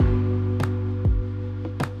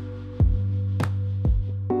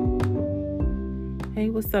Hey,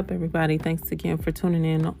 what's up, everybody? Thanks again for tuning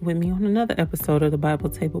in with me on another episode of the Bible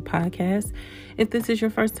Table Podcast. If this is your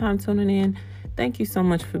first time tuning in, thank you so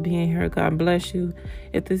much for being here. God bless you.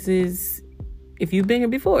 If you've been here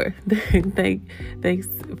before, thanks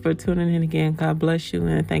for tuning in again. God bless you,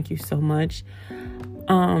 and thank you so much.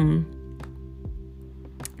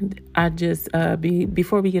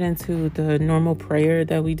 Before we get into the normal prayer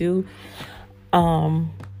that we do,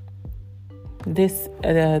 this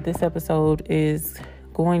episode is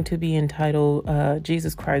going to be entitled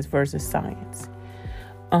Jesus Christ versus Science.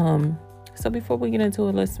 So before we get into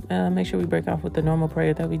it, let's make sure we break off with the normal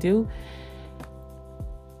prayer that we do.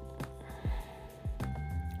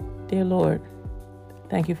 Dear Lord,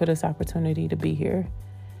 thank you for this opportunity to be here.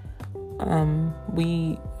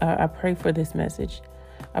 I pray for this message.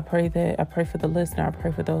 I pray for the listener. I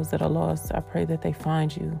pray for those that are lost. I pray that they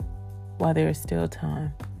find you while there is still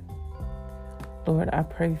time. Lord, I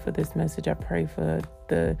pray for this message. I pray for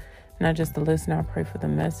not just the listener. I pray for the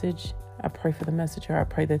message. I pray for the messenger. I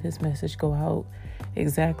pray that this message go out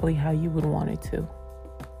exactly how you would want it to.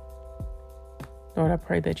 Lord, I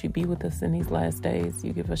pray that you be with us in these last days.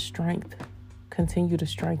 You give us strength. Continue to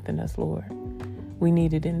strengthen us, Lord. We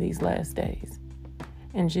need it in these last days.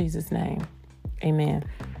 In Jesus' name, amen.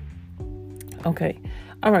 Okay.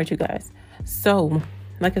 All right, you guys. So,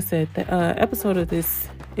 like I said, the episode of this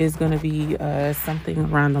is going to be something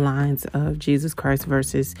around the lines of Jesus Christ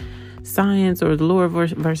versus science, or the Lord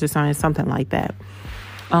versus science, something like that.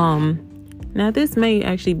 Now, this may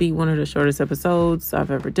actually be one of the shortest episodes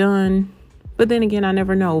I've ever done. But then again, I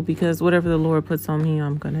never know, because whatever the Lord puts on me,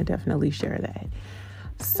 I'm going to definitely share that.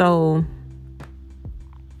 So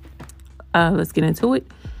let's get into it.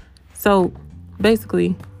 So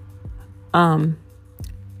basically,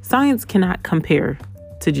 science cannot compare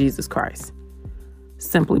to Jesus Christ,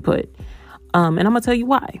 simply put. And I'm going to tell you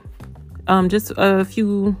why. Just a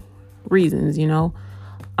few reasons, the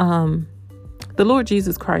Lord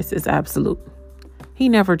Jesus Christ is absolute. He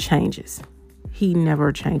never changes. He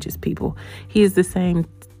never changes, people. He is the same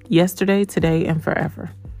yesterday, today, and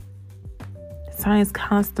forever. Science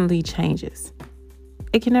constantly changes.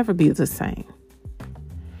 It can never be the same.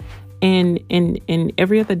 And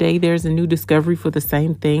every other day, there's a new discovery for the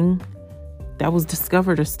same thing that was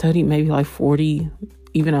discovered or studied maybe like 40,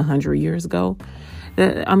 even 100 years ago.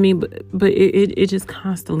 But it just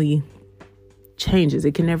constantly changes.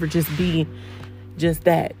 It can never just be just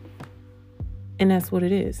that. And that's what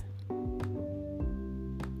it is.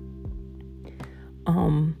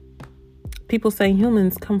 People say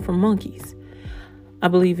humans come from monkeys. I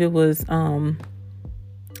believe it was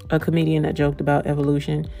a comedian that joked about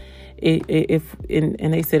evolution.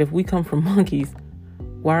 And they said, if we come from monkeys,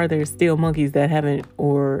 why are there still monkeys that haven't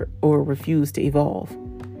or refuse to evolve?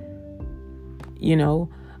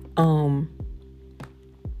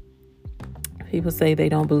 People say they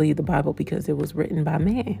don't believe the Bible because it was written by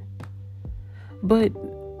man. But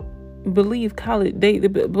believe college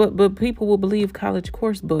but people will believe college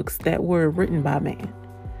course books that were written by man.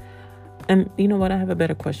 And you know what? I have a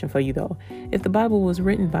better question for you, though. If the Bible was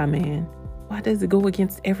written by man, why does it go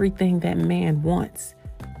against everything that man wants?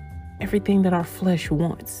 Everything that our flesh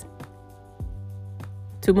wants?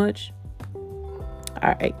 Too much?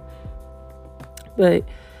 All right. But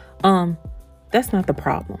that's not the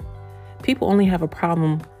problem. People only have a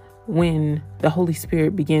problem when the Holy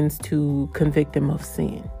Spirit begins to convict them of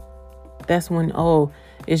sin. That's when,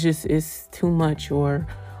 it's too much, or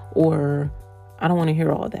I don't want to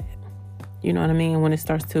hear all that. You know what I mean? When it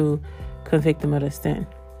starts to convict them of the sin.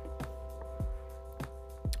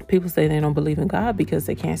 People say they don't believe in God because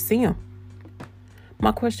they can't see him.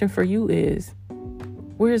 My question for you is,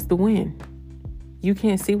 where's the wind? You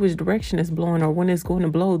can't see which direction it's blowing or when it's going to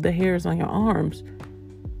blow the hairs on your arms.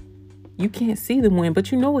 You can't see the wind,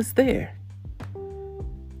 but you know it's there.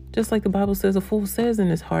 Just like the Bible says, a fool says in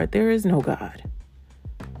his heart, there is no God.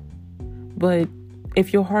 But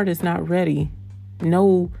if your heart is not ready,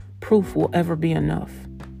 no proof will ever be enough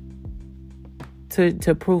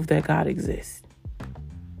to prove that God exists.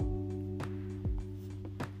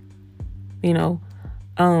 Keep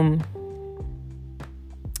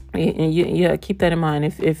that in mind.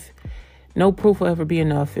 If no proof will ever be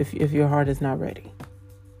enough if your heart is not ready.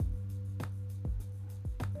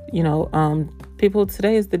 People,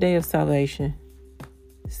 today is the day of salvation.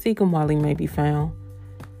 Seek him while he may be found.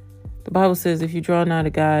 The Bible says, if you draw nigh to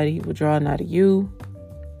God, he will draw nigh to you.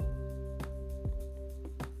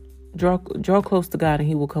 Draw close to God and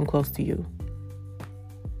he will come close to you.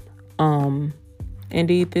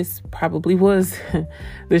 Indeed, this probably was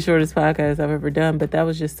the shortest podcast I've ever done, but that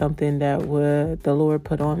was just something that the Lord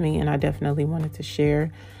put on me, and I definitely wanted to share.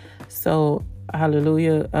 So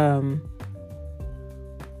Hallelujah.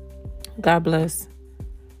 God bless.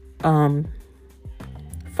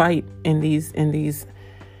 Fight in these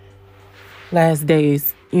last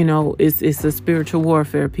days. You know, it's a spiritual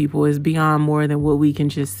warfare, people. It's beyond more than what we can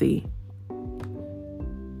just see.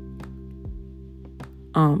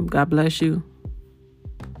 God bless you.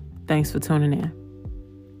 Thanks for tuning in.